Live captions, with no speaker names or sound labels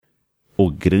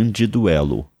Grande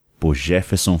Duelo, por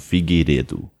Jefferson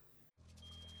Figueiredo.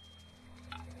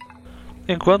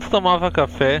 Enquanto tomava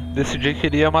café, decidi que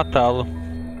iria matá-lo.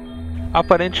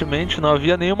 Aparentemente não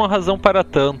havia nenhuma razão para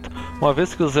tanto, uma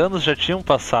vez que os anos já tinham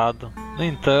passado. No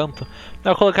entanto,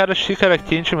 ao colocar a xícara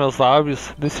quente em meus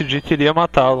lábios, decidi que iria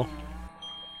matá-lo.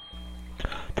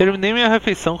 Terminei minha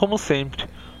refeição como sempre.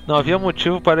 Não havia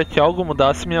motivo para que algo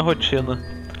mudasse minha rotina.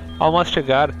 Ao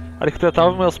mastigar,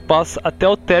 arquitetava meus passos até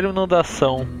o término da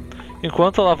ação.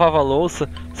 Enquanto lavava a louça,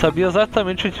 sabia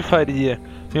exatamente o que faria.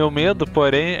 Meu medo,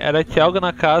 porém, era que algo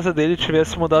na casa dele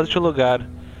tivesse mudado de lugar.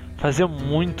 Fazia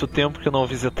muito tempo que não o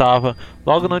visitava,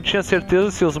 logo não tinha certeza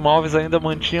se os móveis ainda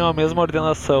mantinham a mesma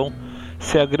ordenação,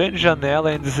 se a grande janela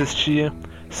ainda existia,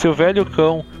 se o velho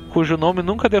cão, cujo nome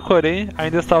nunca decorei,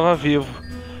 ainda estava vivo.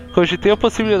 Cogitei a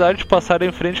possibilidade de passar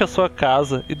em frente à sua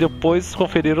casa e depois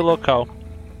conferir o local,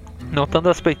 notando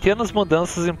as pequenas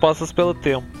mudanças impostas pelo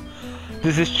tempo.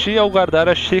 Desisti ao guardar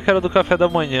a xícara do café da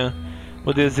manhã.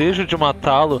 O desejo de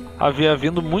matá-lo havia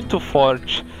vindo muito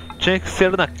forte. Tinha que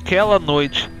ser naquela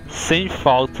noite, sem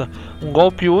falta, um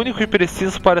golpe único e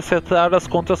preciso para acertar as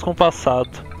contas com o passado.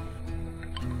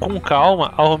 Com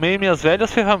calma, arrumei minhas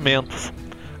velhas ferramentas.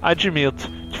 Admito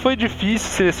que foi difícil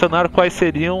selecionar quais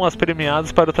seriam as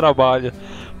premiadas para o trabalho,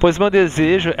 pois meu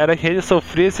desejo era que ele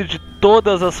sofresse de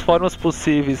todas as formas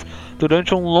possíveis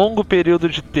durante um longo período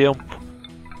de tempo.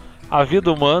 A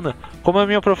vida humana, como a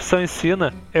minha profissão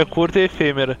ensina, é curta e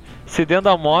efêmera, cedendo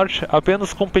à morte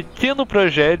apenas com um pequeno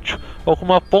projétil ou com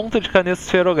uma ponta de caneta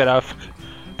esferográfica.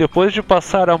 Depois de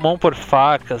passar a mão por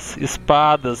facas,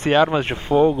 espadas e armas de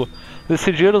fogo,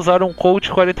 decidi usar um Colt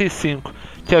 45,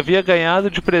 que havia ganhado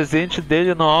de presente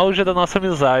dele no auge da nossa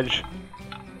amizade.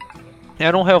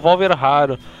 Era um revólver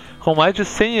raro, com mais de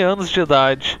 100 anos de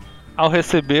idade. Ao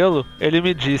recebê-lo, ele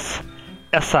me disse: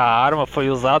 "Essa arma foi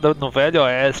usada no Velho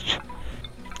Oeste.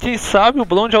 Quem sabe o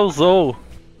Blonde a usou?"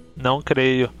 Não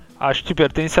creio. Acho que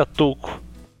pertence a Tuco.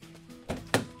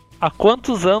 Há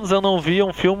quantos anos eu não via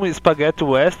um filme spaghetti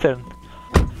western?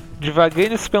 Divaguei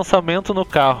nesse pensamento no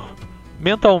carro.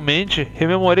 Mentalmente,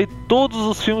 rememorei todos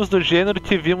os filmes do gênero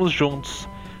que vimos juntos.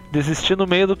 Desisti no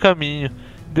meio do caminho.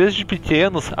 Desde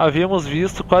pequenos, havíamos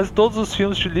visto quase todos os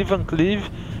filmes de Lee Van Cleef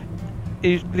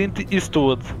e Clint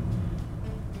Eastwood.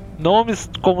 Nomes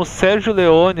como Sérgio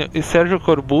Leone e Sérgio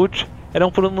Corbucci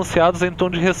eram pronunciados em tom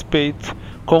de respeito,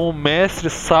 como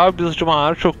mestres sábios de uma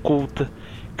arte oculta.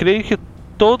 Creio que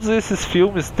todos esses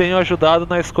filmes tenham ajudado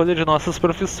na escolha de nossas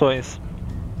profissões.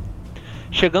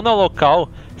 Chegando ao local,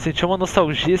 senti uma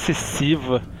nostalgia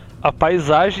excessiva. A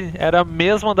paisagem era a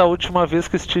mesma da última vez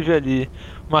que estive ali.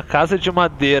 Uma casa de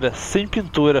madeira, sem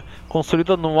pintura,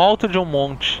 construída no alto de um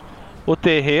monte. O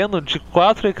terreno, de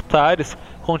 4 hectares,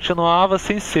 continuava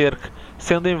sem cerca,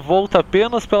 sendo envolto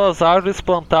apenas pelas árvores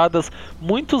plantadas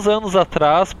muitos anos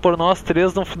atrás por nós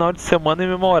três num final de semana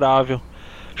imemorável.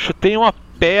 Chutei uma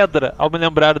pedra ao me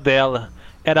lembrar dela.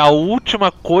 Era a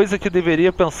última coisa que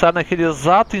deveria pensar naquele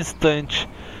exato instante.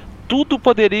 Tudo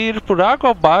poderia ir por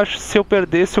água abaixo se eu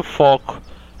perdesse o foco.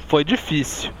 Foi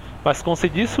difícil, mas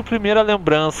consegui suprimir a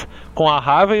lembrança com a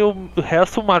raiva e o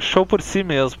resto marchou por si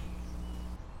mesmo.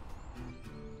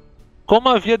 Como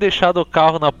havia deixado o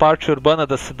carro na parte urbana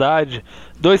da cidade,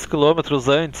 2 quilômetros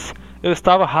antes, eu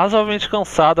estava razoavelmente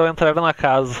cansado ao entrar na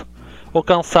casa. O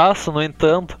cansaço, no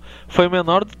entanto, foi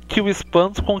menor do que o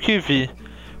espanto com que vi.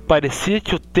 Parecia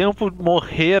que o tempo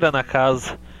morrera na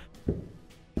casa.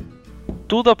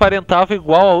 Tudo aparentava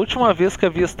igual à última vez que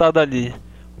havia estado ali.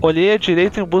 Olhei à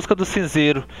direita em busca do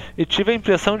cinzeiro e tive a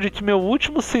impressão de que meu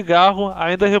último cigarro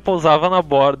ainda repousava na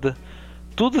borda.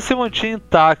 Tudo se mantinha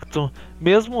intacto,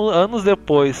 mesmo anos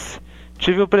depois.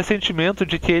 Tive o pressentimento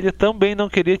de que ele também não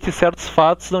queria que certos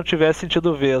fatos não tivessem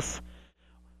tido vez.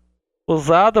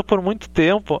 Usada por muito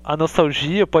tempo, a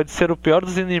nostalgia pode ser o pior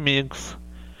dos inimigos.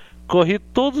 Corri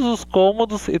todos os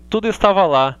cômodos e tudo estava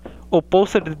lá. O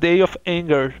pôster de Day of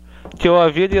Anger, que eu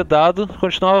havia lhe dado,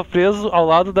 continuava preso ao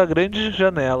lado da grande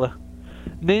janela.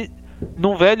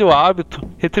 Num velho hábito,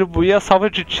 retribuí a salva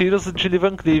de tiros de Lee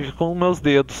Van Cleef com meus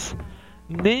dedos.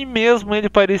 Nem mesmo ele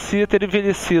parecia ter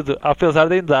envelhecido, apesar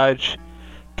da idade.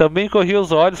 Também corri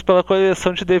os olhos pela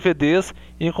coleção de DVDs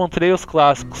e encontrei os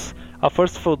clássicos: A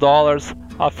Fistful Dollars,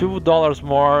 A Few Dollars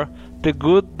More, The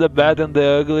Good, The Bad and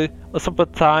The Ugly, A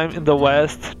Summertime in the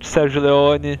West, de Sérgio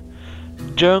Leone,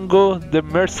 Django, The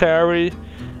Mercenary,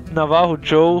 Navajo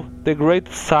Joe, The Great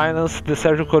Silence, de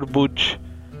Sérgio Corbucci.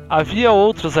 Havia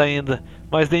outros ainda,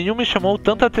 mas nenhum me chamou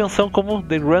tanta atenção como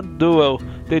The Grande Duelo,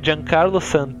 de Giancarlo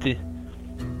Santi.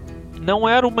 Não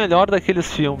era o melhor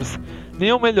daqueles filmes,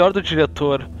 nem o melhor do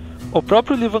diretor. O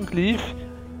próprio Lee Van Cleef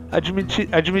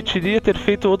admitiria ter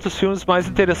feito outros filmes mais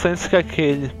interessantes que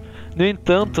aquele. No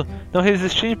entanto, não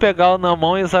resisti em pegá-lo na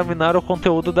mão e examinar o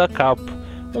conteúdo da capa.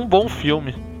 Um bom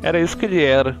filme, era isso que ele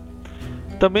era.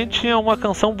 Também tinha uma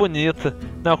canção bonita,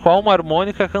 na qual uma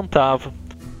harmônica cantava.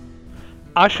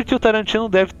 Acho que o Tarantino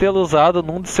deve tê-lo usado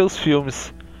num de seus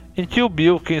filmes. Em Kill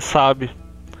Bill, quem sabe.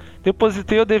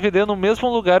 Depositei o DVD no mesmo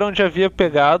lugar onde havia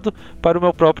pegado para o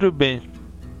meu próprio bem.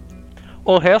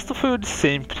 O resto foi o de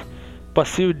sempre.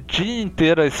 Passei o dia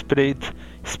inteiro à espreita,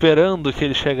 esperando que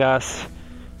ele chegasse.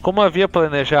 Como havia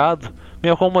planejado, me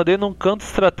acomodei num canto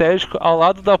estratégico ao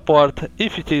lado da porta e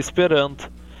fiquei esperando.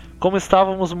 Como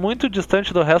estávamos muito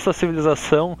distante do resto da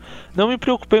civilização, não me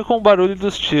preocupei com o barulho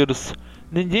dos tiros.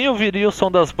 Ninguém ouviria o som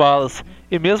das balas,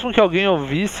 e mesmo que alguém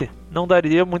ouvisse, não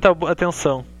daria muita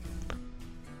atenção.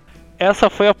 Essa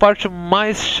foi a parte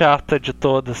mais chata de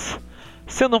todas.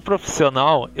 Sendo um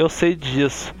profissional, eu sei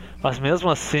disso, mas mesmo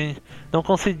assim, não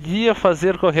conseguia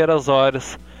fazer correr as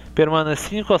horas.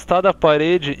 Permaneci encostado à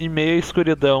parede em meio à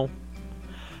escuridão.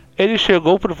 Ele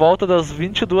chegou por volta das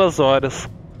 22 horas.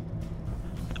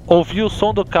 Ouvi o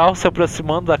som do carro se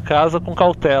aproximando da casa com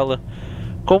cautela.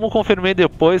 Como confirmei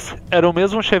depois, era o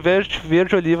mesmo Chevette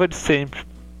verde-oliva de sempre.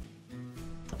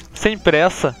 Sem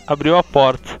pressa, abriu a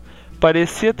porta.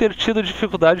 Parecia ter tido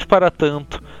dificuldade para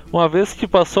tanto, uma vez que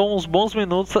passou uns bons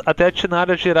minutos até atinar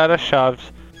a girar a chave.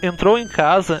 Entrou em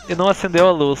casa e não acendeu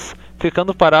a luz,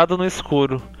 ficando parado no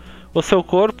escuro. O seu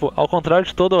corpo, ao contrário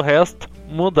de todo o resto,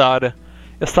 mudara.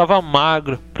 Estava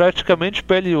magro, praticamente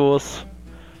pele e osso.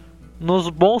 Nos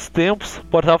bons tempos,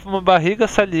 portava uma barriga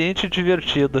saliente e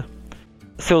divertida.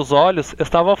 Seus olhos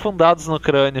estavam afundados no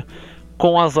crânio,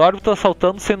 com as órbitas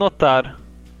saltando sem notar.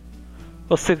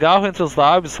 O cigarro entre os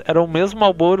lábios era o mesmo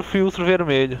Marlboro filtro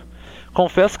vermelho.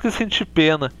 Confesso que senti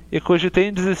pena e cogitei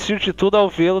em desistir de tudo ao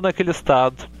vê-lo naquele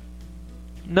estado.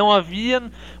 Não havia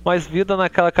mais vida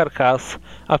naquela carcaça,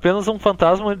 apenas um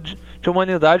fantasma de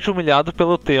humanidade humilhado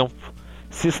pelo tempo.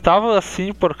 Se estava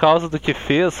assim por causa do que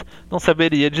fez, não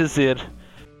saberia dizer.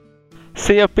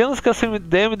 Sei apenas que essa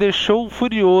ideia me deixou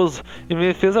furioso e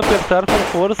me fez apertar com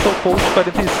força o Colt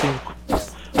 45.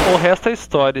 O resto é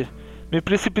história. Me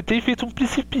precipitei feito um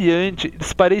principiante e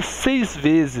disparei 6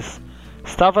 vezes.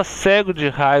 Estava cego de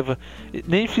raiva, e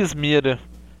nem fiz mira.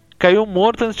 Caiu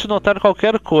morto antes de notar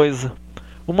qualquer coisa.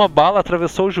 Uma bala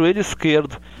atravessou o joelho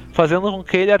esquerdo, fazendo com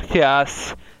que ele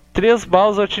arqueasse. 3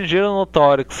 balas o atingiram no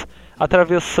tórax,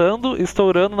 atravessando e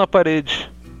estourando na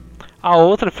parede. A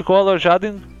outra ficou alojada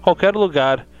em qualquer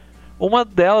lugar. Uma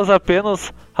delas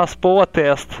apenas raspou a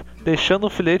testa, deixando um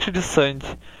filete de sangue.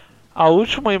 A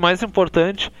última e mais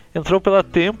importante entrou pela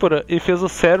têmpora e fez o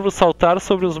cérebro saltar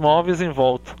sobre os móveis em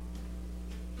volta.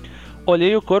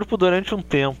 Olhei o corpo durante um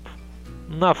tempo.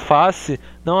 Na face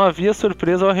não havia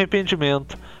surpresa ou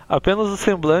arrependimento, apenas o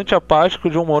semblante apático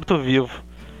de um morto-vivo.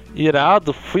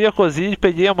 Irado, fui à cozinha e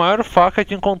peguei a maior faca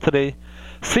que encontrei.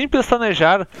 Sem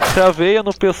pestanejar, cravei-a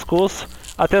no pescoço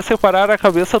até separar a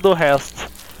cabeça do resto.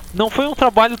 Não foi um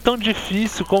trabalho tão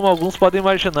difícil como alguns podem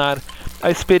imaginar. A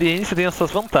experiência tem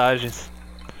essas vantagens.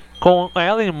 Com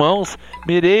ela em mãos,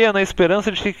 mirei-a na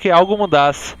esperança de que algo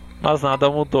mudasse, mas nada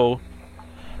mudou.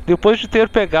 Depois de ter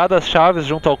pegado as chaves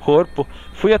junto ao corpo,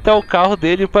 fui até o carro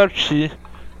dele e parti.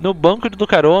 No banco do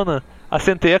carona,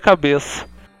 assentei a cabeça.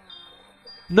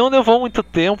 Não levou muito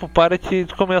tempo para que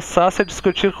começasse a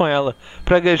discutir com ela,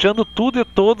 praguejando tudo e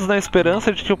todos na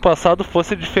esperança de que o passado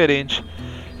fosse diferente.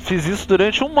 Fiz isso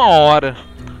durante 1 hora.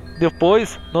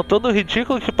 Depois, notando o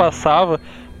ridículo que passava,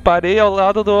 parei ao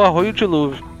lado do arroio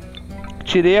dilúvio.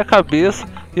 Tirei a cabeça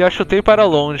e a chutei para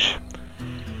longe.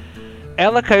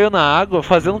 Ela caiu na água,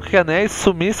 fazendo com que anéis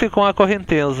sumissem com a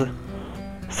correnteza.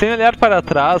 Sem olhar para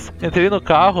trás, entrei no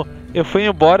carro e fui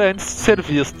embora antes de ser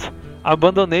visto.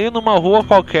 Abandonei-o numa rua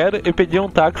qualquer e pedi um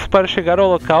táxi para chegar ao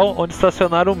local onde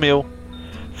estacionar o meu.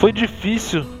 Foi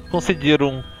difícil conseguir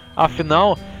um,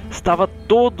 afinal, estava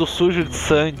todo sujo de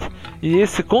sangue, e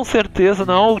esse com certeza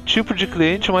não é o tipo de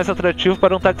cliente mais atrativo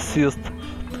para um taxista.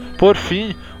 Por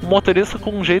fim, um motorista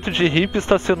com um jeito de hippie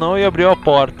estacionou e abriu a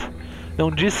porta.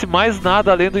 Não disse mais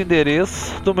nada além do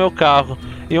endereço do meu carro,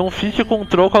 e um fique com um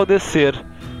troco ao descer.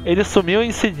 Ele sumiu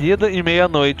em seguida, em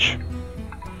meia-noite.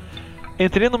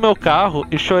 Entrei no meu carro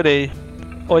e chorei.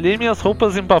 Olhei minhas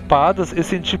roupas empapadas e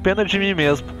senti pena de mim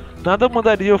mesmo. Nada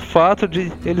mudaria o fato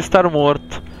de ele estar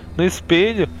morto. No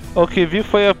espelho, o que vi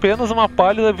foi apenas uma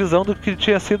pálida visão do que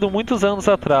tinha sido muitos anos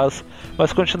atrás,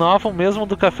 mas continuava o mesmo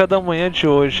do café da manhã de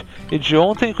hoje, e de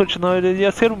ontem continuaria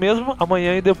a ser o mesmo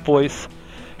amanhã e depois.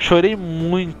 Chorei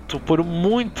muito, por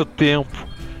muito tempo.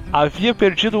 Havia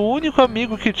perdido o único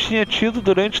amigo que tinha tido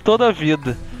durante toda a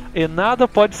vida, e nada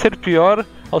pode ser pior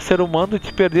ao ser humano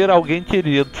de perder alguém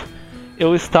querido.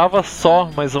 Eu estava só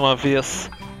mais uma vez.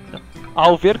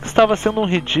 Ao ver que estava sendo um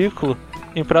ridículo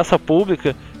em praça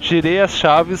pública, girei as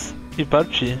chaves e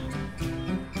parti.